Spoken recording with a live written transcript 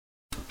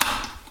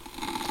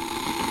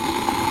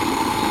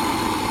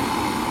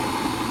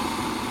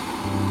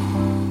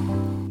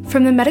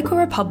From the Medical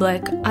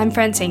Republic, I'm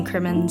Francine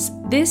Crimmins.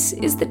 This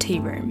is The Tea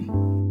Room.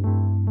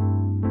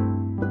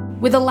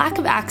 With a lack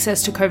of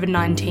access to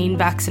COVID-19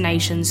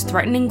 vaccinations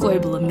threatening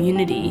global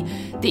immunity,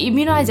 the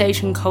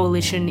Immunisation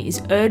Coalition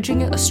is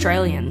urging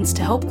Australians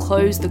to help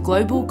close the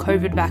global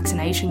COVID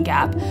vaccination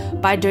gap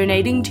by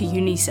donating to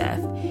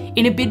UNICEF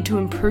in a bid to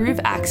improve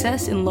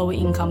access in lower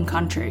income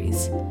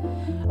countries.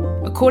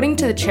 According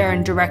to the chair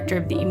and director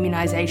of the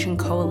Immunisation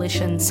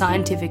Coalition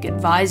Scientific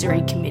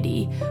Advisory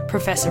Committee,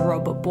 Professor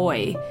Robert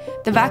Boy,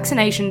 the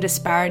vaccination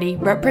disparity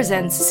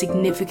represents a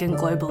significant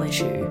global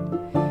issue.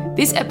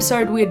 This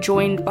episode we are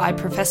joined by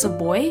Professor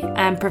Boy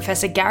and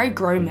Professor Gary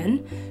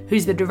Grohman,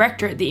 who's the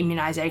director at the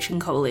Immunisation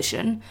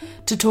Coalition,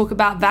 to talk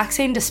about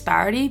vaccine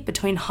disparity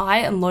between high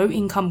and low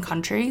income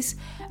countries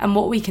and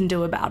what we can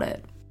do about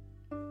it.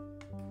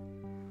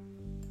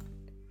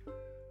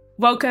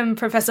 Welcome,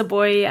 Professor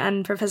Boy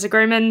and Professor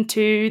Grohman,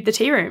 to the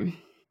Tea Room.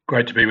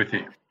 Great to be with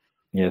you.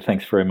 Yeah,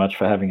 thanks very much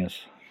for having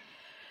us.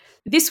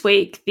 This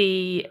week,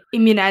 the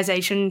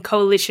Immunisation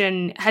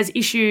Coalition has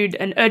issued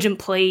an urgent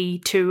plea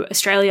to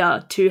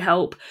Australia to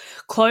help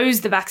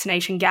close the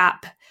vaccination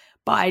gap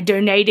by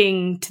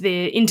donating to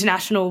the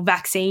international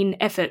vaccine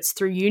efforts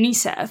through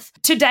UNICEF.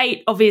 To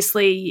date,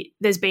 obviously,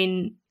 there's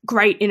been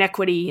great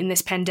inequity in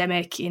this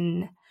pandemic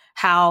in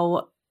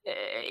how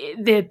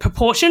the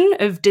proportion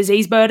of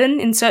disease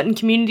burden in certain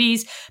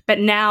communities, but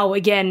now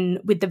again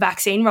with the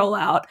vaccine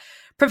rollout.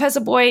 Professor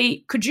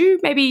Boy, could you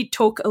maybe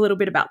talk a little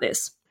bit about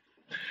this?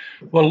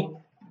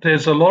 Well,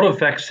 there's a lot of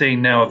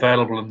vaccine now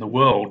available in the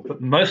world,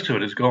 but most of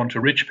it has gone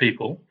to rich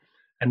people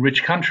and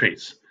rich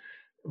countries,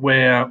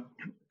 where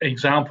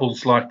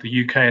examples like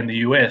the UK and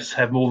the US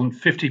have more than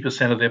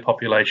 50% of their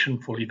population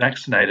fully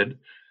vaccinated,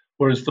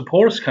 whereas the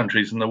poorest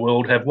countries in the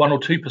world have 1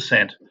 or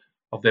 2%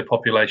 of their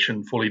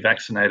population fully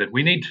vaccinated.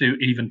 We need to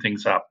even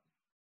things up.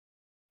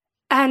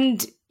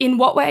 And in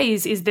what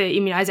ways is the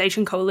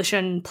Immunisation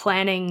Coalition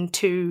planning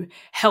to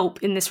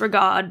help in this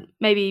regard?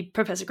 Maybe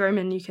Professor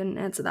Grohman, you can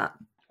answer that.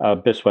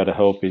 Best way to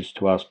help is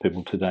to ask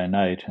people to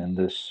donate, and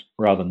this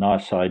rather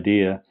nice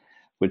idea,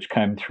 which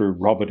came through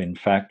Robert, in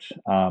fact,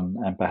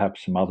 and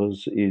perhaps some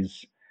others,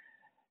 is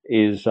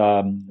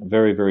a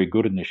very, very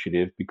good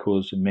initiative,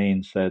 because it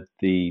means that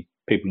the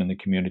people in the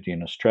community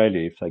in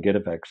Australia, if they get a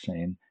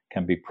vaccine,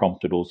 can be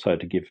prompted also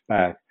to give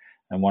back.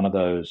 And one of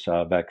those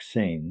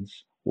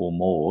vaccines, or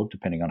more,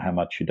 depending on how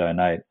much you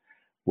donate,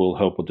 will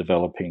help a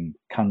developing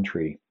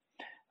country.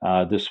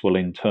 This will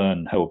in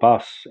turn help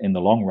us in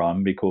the long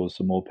run, because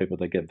the more people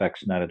that get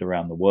vaccinated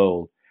around the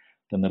world,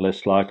 then the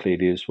less likely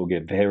it is we'll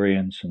get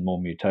variants and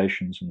more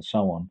mutations and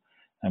so on,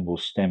 and we'll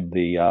stem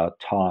the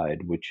tide,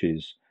 which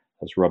is,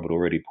 as Robert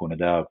already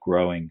pointed out,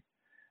 growing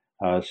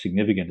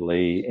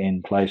significantly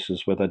in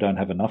places where they don't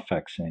have enough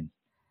vaccine.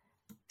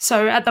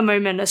 So at the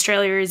moment,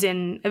 Australia is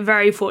in a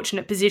very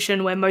fortunate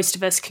position where most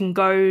of us can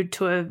go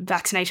to a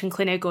vaccination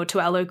clinic or to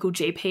our local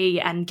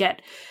GP and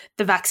get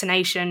the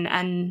vaccination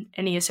and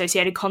any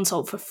associated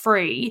consult for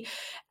free.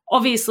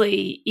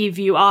 Obviously, if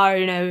you are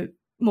in a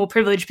more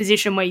privileged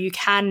position where you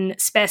can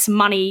spare some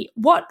money,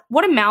 what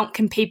amount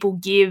can people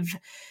give,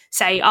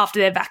 say, after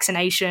their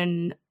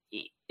vaccination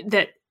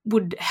that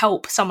would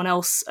help someone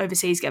else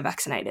overseas get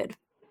vaccinated?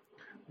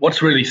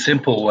 What's really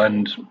simple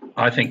and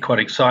I think quite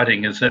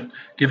exciting is that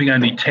giving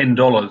only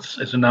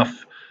 $10 is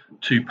enough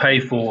to pay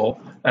for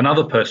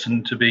another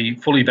person to be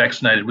fully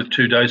vaccinated with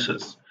 2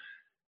 doses.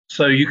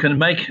 So you can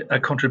make a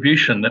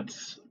contribution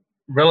that's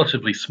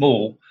relatively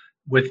small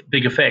with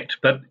big effect.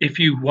 But if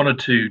you wanted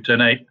to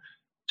donate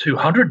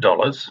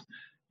 $200,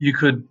 you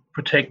could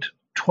protect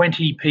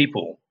 20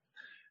 people.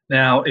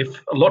 Now,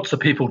 if lots of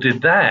people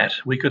did that,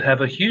 we could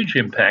have a huge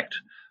impact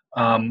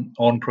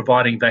on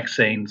providing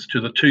vaccines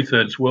to the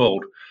 2/3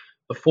 world,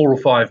 the 4 or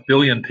 5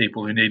 billion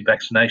people who need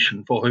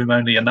vaccination, for whom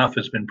only enough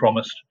has been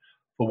promised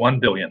for 1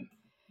 billion.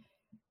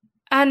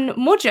 And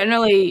more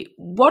generally,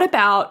 what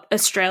about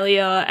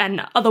Australia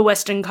and other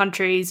Western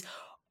countries'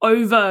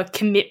 over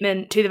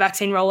commitment to the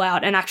vaccine rollout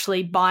and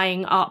actually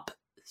buying up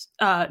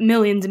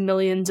millions and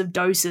millions of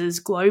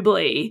doses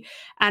globally,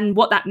 and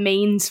what that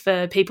means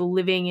for people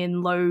living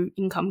in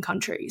low-income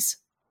countries?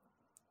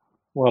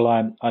 Well,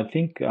 I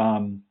think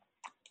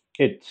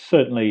it's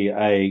certainly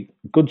a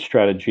good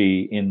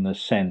strategy in the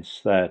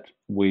sense that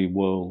we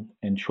will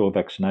ensure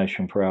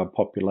vaccination for our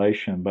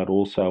population, but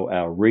also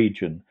our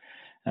region.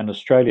 And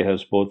Australia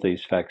has bought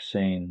these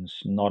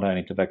vaccines not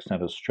only to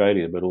vaccinate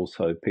Australia, but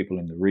also people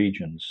in the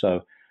region.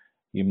 So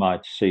you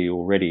might see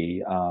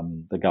already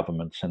the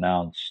government's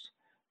announced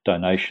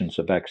donations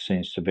of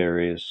vaccines to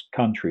various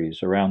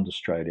countries around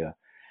Australia.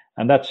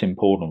 And that's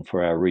important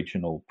for our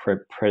regional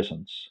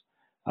presence.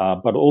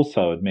 But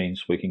also it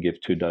means we can give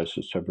 2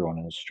 doses to everyone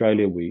in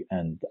Australia. We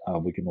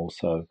can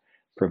also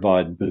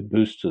provide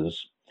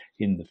boosters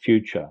in the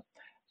future.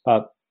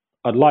 But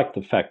I like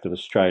the fact that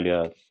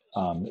Australia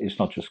is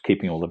not just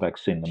keeping all the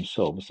vaccine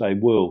themselves. They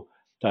will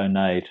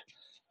donate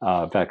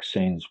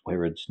vaccines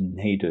where it's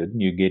needed.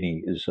 New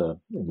Guinea is a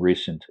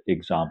recent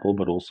example,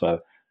 but also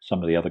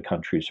some of the other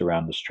countries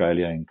around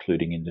Australia,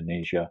 including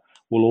Indonesia,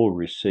 will all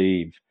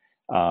receive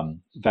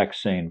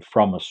vaccine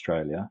from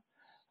Australia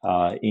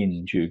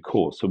in due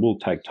course. It will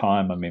take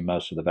time. I mean,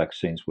 most of the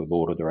vaccines we've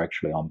ordered are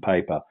actually on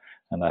paper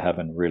and they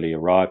haven't really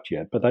arrived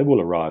yet, but they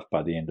will arrive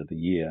by the end of the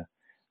year.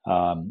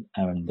 And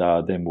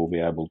then we'll be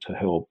able to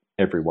help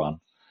everyone.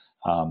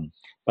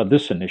 But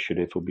this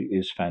initiative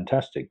is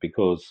fantastic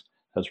because,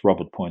 as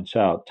Robert points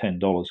out,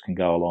 $10 can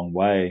go a long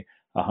way,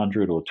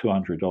 $100 or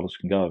 $200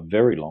 can go a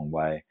very long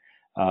way,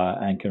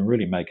 and can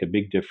really make a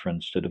big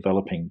difference to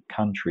developing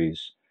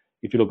countries.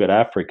 If you look at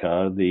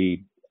Africa,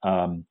 the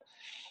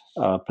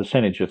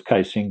percentage of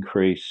case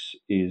increase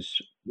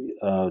is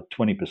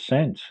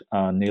 20%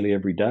 nearly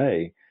every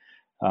day.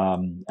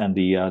 And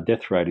the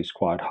death rate is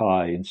quite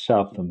high. In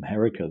South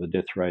America, the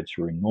death rates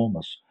are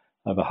enormous.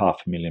 Over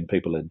 500,000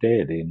 people are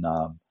dead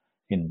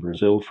in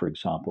Brazil, for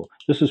example.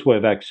 This is where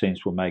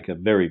vaccines will make a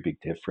very big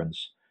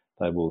difference.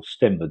 They will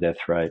stem the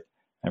death rate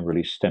and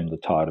really stem the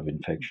tide of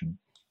infection.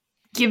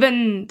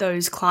 Given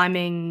those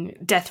climbing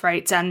death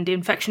rates and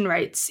infection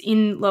rates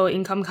in lower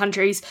income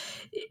countries,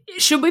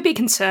 should we be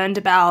concerned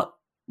about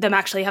them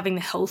actually having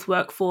the health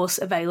workforce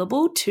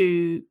available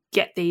to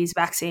get these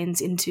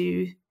vaccines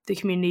into the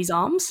community's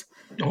arms?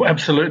 Oh,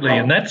 absolutely.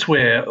 And that's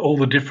where all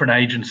the different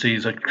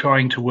agencies are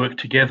trying to work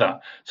together.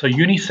 So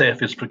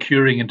UNICEF is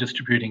procuring and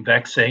distributing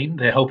vaccine.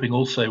 They're helping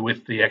also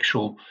with the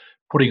actual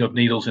putting of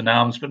needles in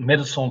arms. But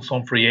Médecins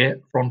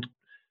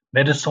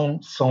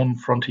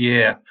Sans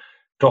Frontières,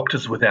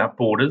 Doctors Without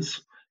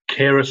Borders,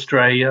 Care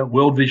Australia,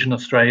 World Vision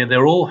Australia,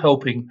 they're all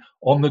helping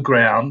on the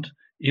ground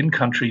in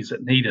countries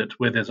that need it,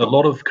 where there's a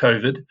lot of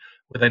COVID,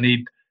 where they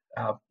need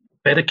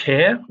better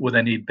care, where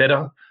they need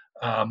better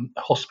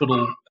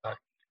hospital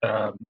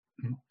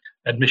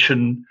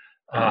admission,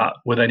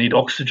 where they need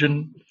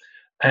oxygen.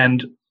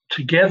 And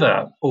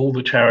together, all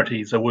the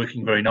charities are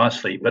working very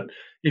nicely. But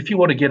if you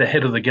want to get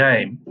ahead of the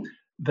game,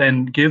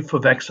 then give for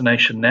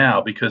vaccination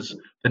now, because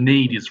the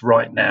need is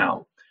right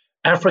now.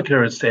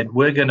 Africa has said,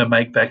 we're going to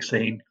make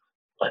vaccine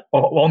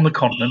on the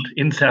continent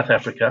in South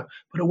Africa,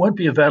 but it won't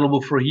be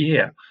available for a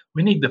year.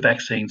 We need the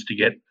vaccines to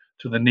get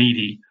to the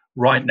needy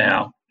right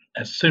now,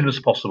 as soon as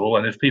possible.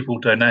 And if people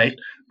donate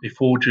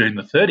before June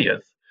the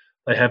 30th,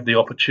 they have the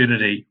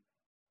opportunity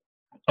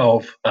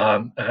of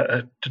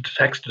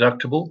tax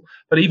deductible,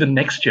 but even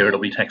next year it'll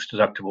be tax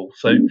deductible.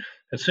 So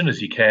as soon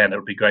as you can,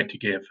 it'll be great to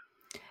give.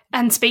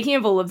 And speaking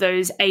of all of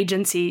those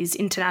agencies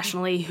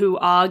internationally who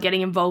are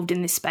getting involved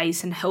in this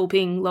space and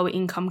helping lower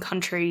income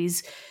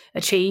countries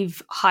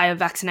achieve higher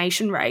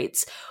vaccination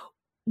rates,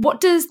 what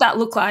does that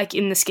look like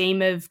in the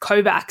scheme of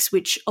COVAX,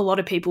 which a lot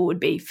of people would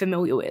be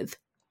familiar with?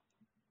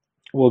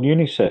 Well,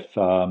 UNICEF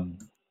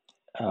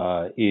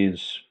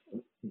is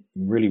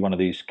really one of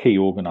these key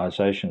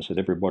organisations that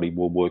everybody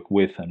will work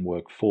with and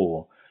work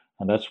for,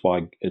 and that's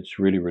why it's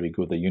really, really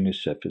good that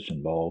UNICEF is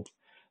involved.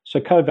 So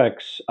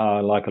COVAX,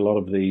 like a lot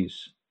of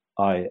these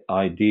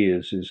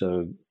ideas,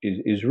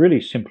 is really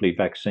simply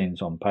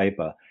vaccines on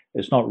paper.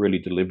 It's not really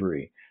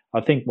delivery.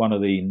 I think one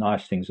of the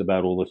nice things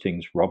about all the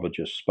things Robert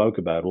just spoke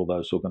about, all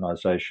those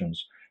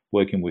organisations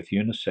working with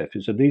UNICEF,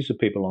 is that these are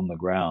people on the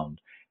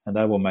ground, and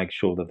they will make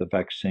sure that the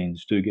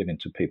vaccines do get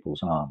into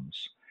people's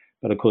arms.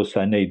 But of course,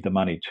 they need the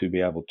money to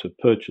be able to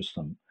purchase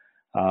them,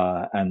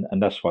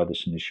 and that's why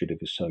this initiative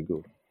is so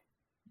good.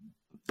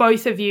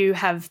 Both of you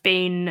have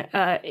been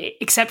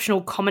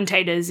exceptional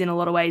commentators in a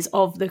lot of ways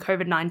of the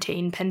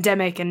COVID-19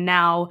 pandemic and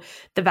now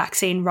the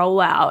vaccine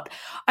rollout.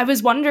 I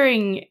was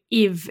wondering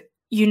if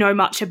you know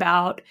much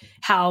about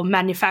how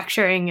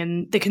manufacturing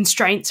and the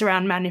constraints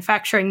around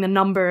manufacturing the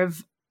number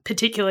of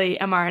particularly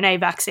mRNA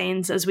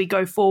vaccines as we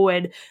go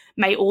forward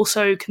may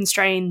also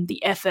constrain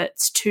the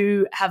efforts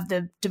to have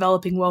the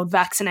developing world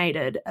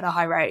vaccinated at a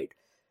high rate.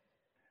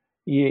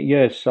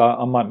 Yes,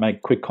 I might make a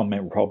quick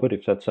comment, Robert,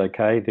 if that's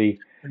okay.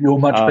 You're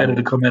much better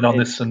to comment on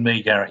this than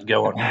me, Gary.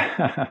 Go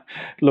on.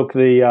 Look,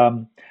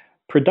 the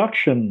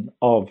production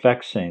of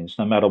vaccines,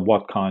 no matter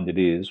what kind it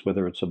is,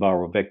 whether it's a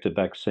viral vector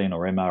vaccine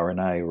or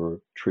mRNA or a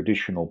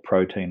traditional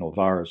protein or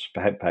virus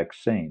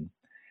vaccine,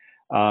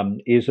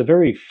 is a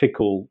very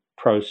fickle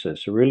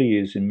process. It really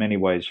is in many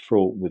ways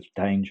fraught with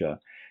danger.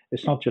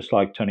 It's not just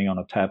like turning on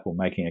a tap or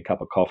making a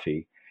cup of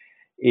coffee.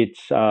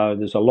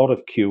 There's a lot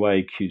of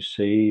QA,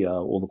 QC,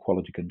 all the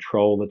quality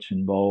control that's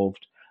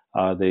involved.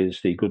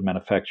 There's the good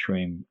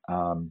manufacturing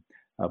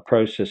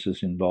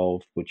processes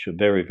involved, which are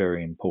very,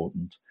 very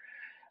important.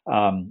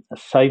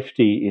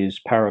 Safety is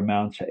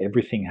paramount, so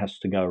everything has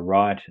to go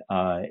right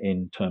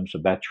in terms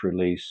of batch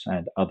release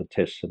and other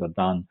tests that are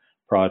done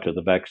prior to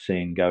the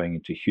vaccine going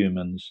into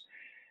humans.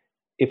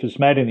 If it's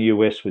made in the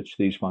US, which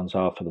these ones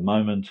are for the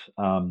moment,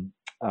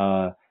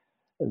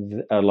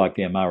 like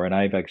the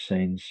mRNA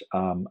vaccines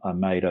are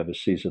made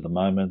overseas at the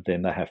moment,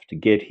 then they have to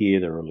get here.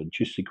 There are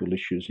logistical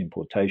issues,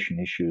 importation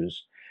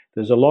issues.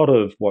 There's a lot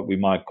of what we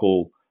might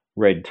call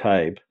red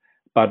tape,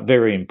 but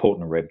very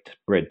important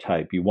red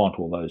tape. You want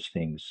all those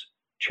things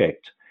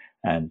checked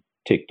and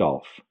ticked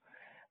off.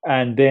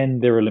 And then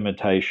there are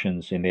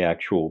limitations in the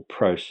actual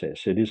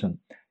process. It isn't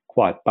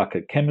quite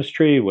bucket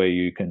chemistry where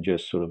you can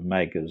just sort of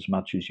make as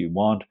much as you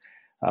want.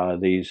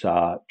 These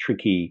are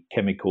tricky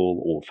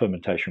chemical or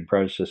fermentation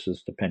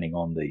processes, depending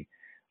on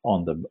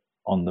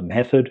the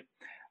method,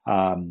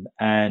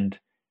 and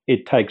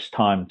it takes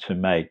time to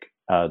make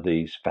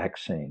these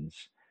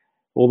vaccines.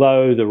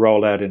 Although the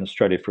rollout in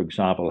Australia, for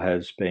example,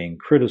 has been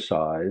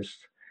criticised,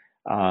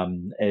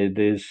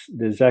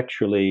 there's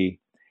actually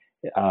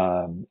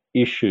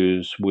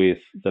issues with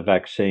the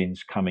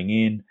vaccines coming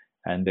in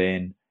and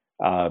then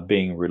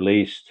being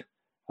released,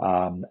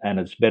 and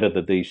it's better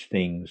that these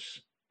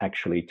things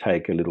actually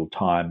take a little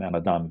time and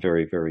are done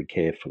very, very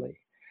carefully.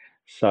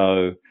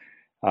 So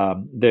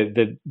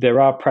there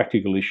are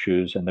practical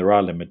issues and there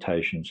are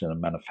limitations in the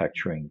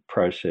manufacturing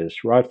process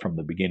right from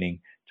the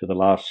beginning to the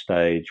last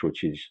stage,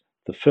 which is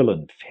the fill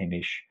and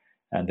finish,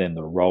 and then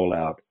the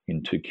rollout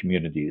into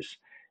communities.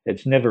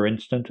 It's never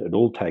instant. It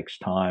all takes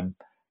time,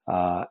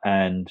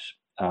 and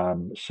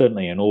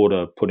certainly an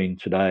order put in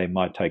today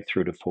might take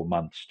 3 to 4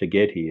 months to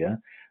get here,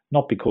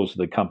 not because of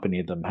the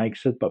company that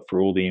makes it, but for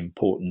all the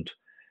important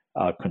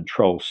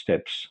control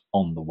steps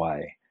on the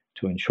way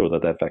to ensure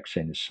that that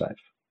vaccine is safe.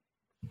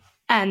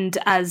 And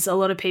as a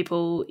lot of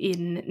people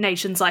in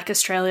nations like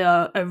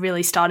Australia are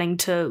really starting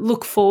to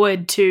look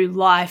forward to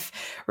life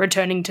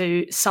returning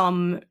to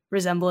some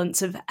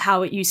resemblance of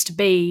how it used to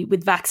be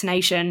with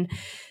vaccination,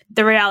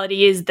 the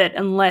reality is that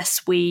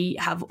unless we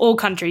have all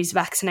countries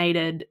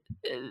vaccinated,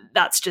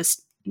 that's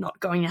just not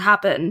going to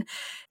happen.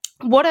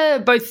 What are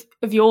both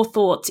of your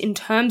thoughts in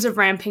terms of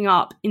ramping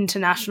up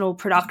international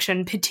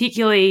production,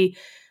 particularly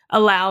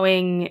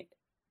allowing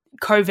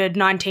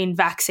COVID-19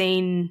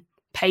 vaccine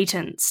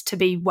patents to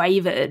be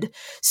waived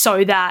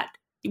so that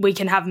we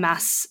can have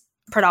mass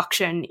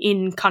production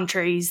in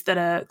countries that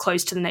are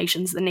close to the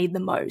nations that need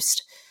them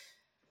most?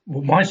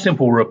 Well, my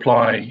simple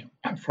reply,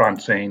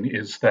 Francine,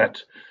 is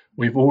that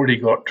we've already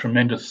got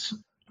tremendous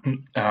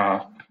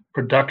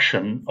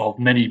production of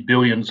many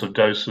billions of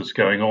doses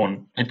going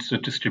on. It's the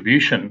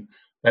distribution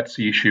that's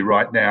the issue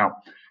right now.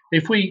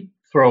 If we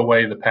throw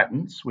away the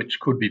patents, which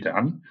could be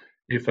done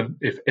if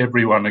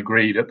everyone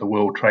agreed at the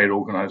World Trade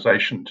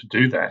Organization to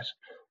do that,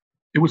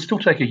 it would still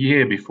take a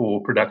year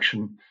before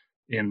production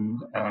in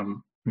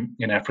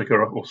Africa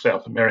or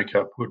South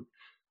America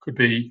could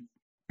be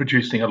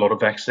producing a lot of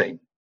vaccine.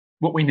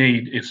 What we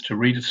need is to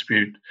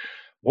redistribute.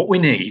 What we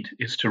need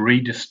is to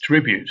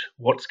redistribute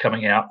what's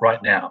coming out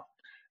right now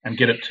and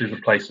get it to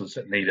the places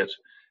that need it,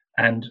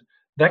 and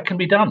that can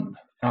be done.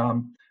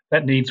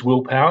 That needs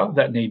willpower.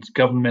 That needs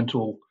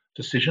governmental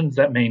decisions.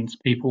 That means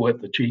people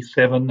at the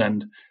G7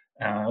 and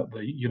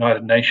the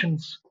United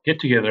Nations get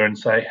together and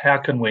say, how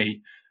can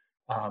we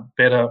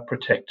better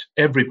protect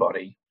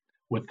everybody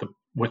with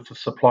the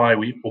supply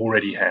we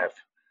already have?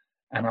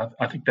 And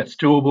I think that's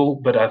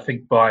doable, but I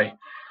think by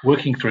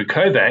working through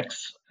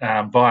COVAX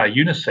via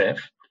UNICEF,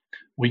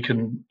 we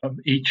can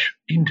each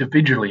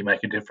individually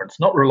make a difference,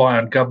 not rely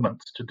on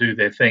governments to do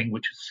their thing,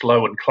 which is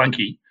slow and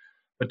clunky,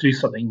 but do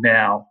something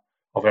now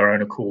of our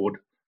own accord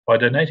by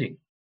donating.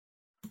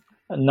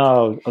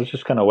 No, I was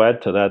just going to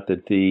add to that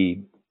the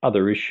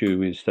other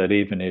issue is that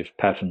even if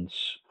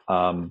patents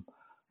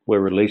were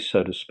released,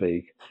 so to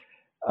speak,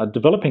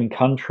 developing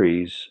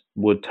countries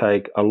would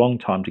take a long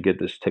time to get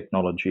this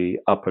technology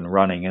up and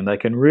running, and they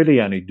can really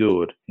only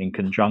do it in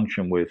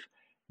conjunction with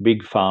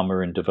big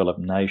pharma in developed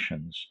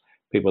nations,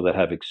 people that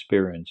have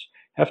experience.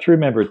 You have to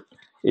remember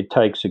it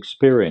takes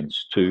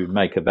experience to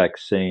make a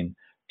vaccine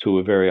to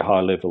a very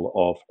high level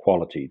of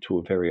quality, to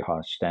a very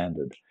high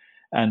standard.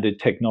 And the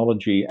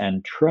technology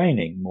and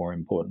training, more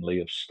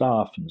importantly, of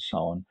staff and so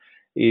on,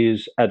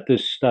 is at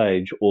this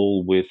stage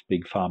all with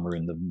big pharma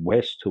in the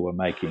West who are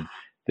making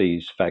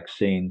these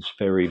vaccines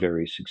very,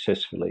 very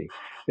successfully.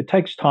 It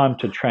takes time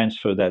to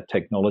transfer that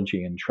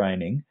technology and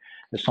training.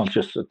 It's not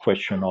just a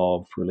question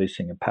of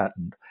releasing a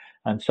patent.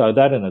 And so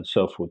that in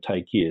itself will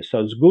take years. So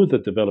it's good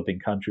that developing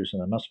countries,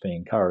 and they must be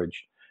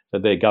encouraged,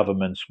 that their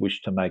governments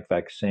wish to make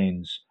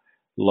vaccines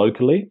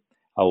locally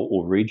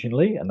or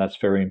regionally, and that's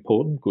very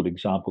important. Good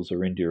examples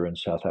are India and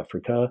South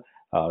Africa,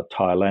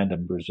 Thailand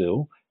and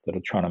Brazil, that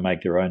are trying to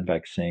make their own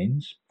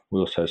vaccines. We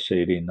also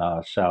see it in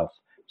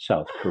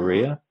South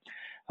Korea.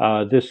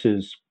 This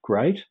is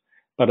great,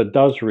 but it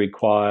does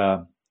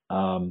require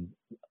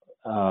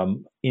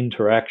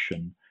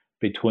interaction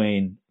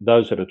between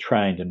those that are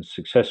trained and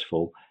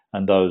successful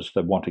and those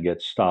that want to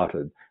get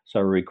started. So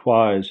it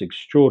requires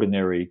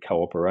extraordinary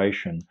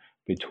cooperation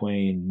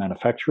between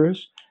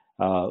manufacturers,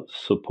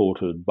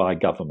 supported by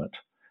government,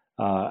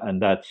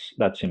 and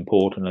that's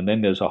important. And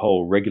then there's a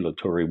whole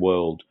regulatory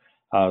world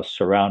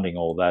surrounding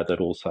all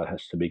that also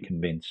has to be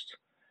convinced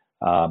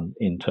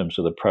in terms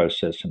of the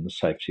process and the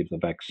safety of the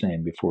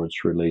vaccine before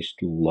it's released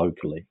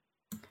locally.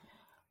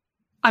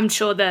 I'm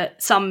sure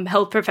that some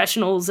health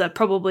professionals are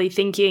probably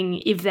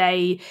thinking if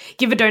they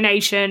give a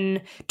donation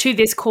to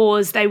this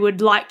cause, they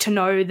would like to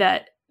know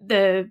that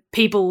the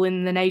people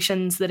in the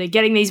nations that are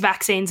getting these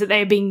vaccines, that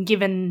they are being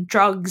given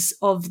drugs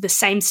of the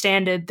same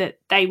standard that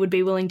they would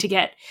be willing to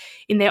get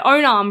in their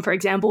own arm, for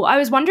example. I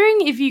was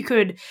wondering if you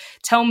could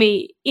tell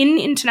me, in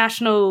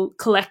international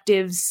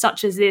collectives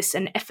such as this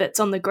and efforts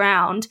on the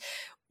ground,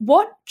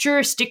 What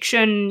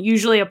jurisdiction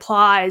usually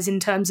applies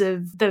in terms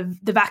of the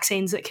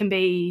vaccines that can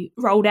be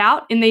rolled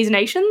out in these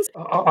nations?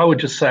 I would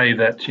just say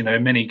that,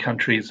 many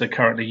countries are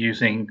currently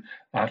using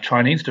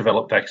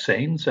Chinese-developed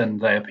vaccines, and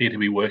they appear to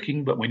be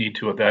working, but we need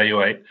to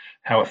evaluate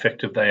how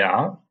effective they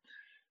are.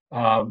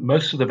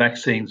 Most of the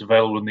vaccines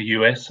available in the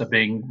US are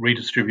being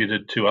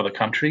redistributed to other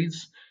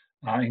countries,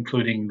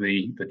 including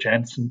the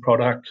Janssen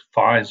product,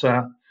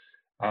 Pfizer.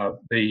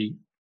 The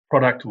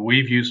product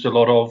we've used a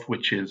lot of,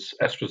 which is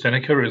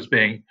AstraZeneca, is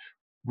being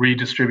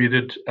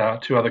redistributed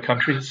to other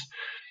countries.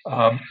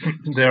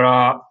 There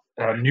are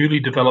newly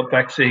developed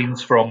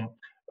vaccines from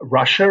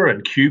Russia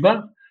and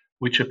Cuba,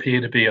 which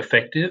appear to be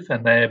effective,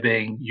 and they are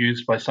being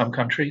used by some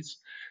countries.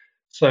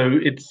 So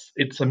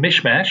it's a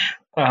mishmash,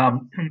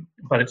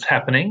 but it's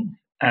happening.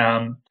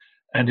 And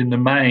in the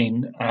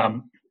main,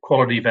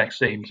 quality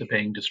vaccines are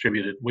being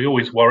distributed. We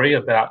always worry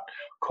about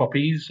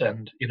copies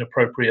and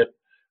inappropriate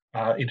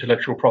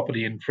intellectual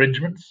property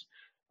infringements,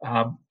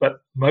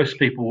 but most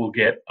people will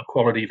get a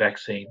quality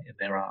vaccine in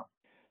their arm.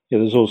 Yeah,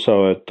 there's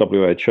also a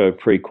WHO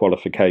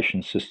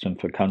pre-qualification system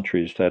for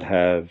countries that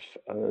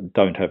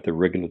don't have the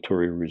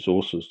regulatory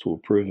resources to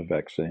approve a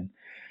vaccine.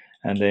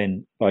 And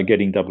then by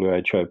getting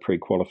WHO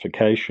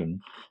pre-qualification,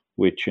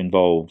 which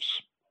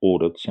involves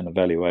audits and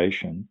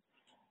evaluation,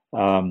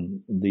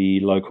 the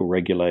local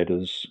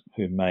regulators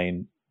who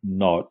may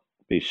not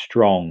be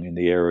strong in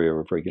the area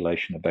of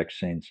regulation of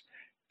vaccines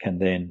can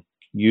then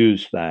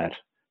use that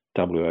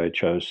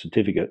WHO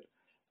certificate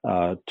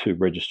to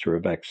register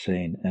a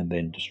vaccine and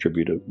then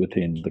distribute it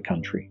within the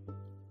country.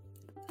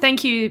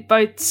 Thank you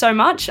both so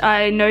much.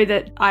 I know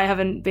that I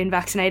haven't been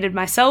vaccinated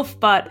myself,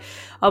 but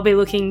I'll be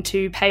looking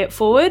to pay it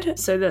forward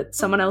so that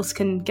someone else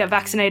can get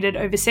vaccinated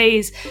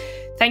overseas.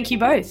 Thank you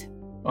both.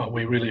 Oh,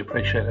 we really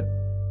appreciate it.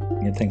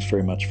 Yeah, thanks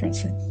very much,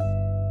 Francine.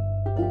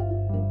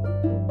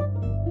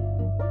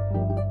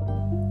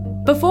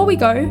 Before we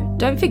go,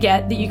 don't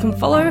forget that you can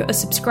follow or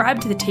subscribe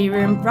to The Tea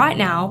Room right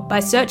now by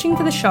searching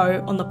for the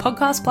show on the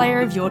podcast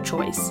player of your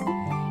choice.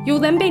 You'll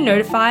then be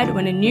notified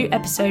when a new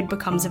episode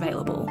becomes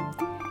available.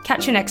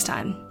 Catch you next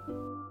time.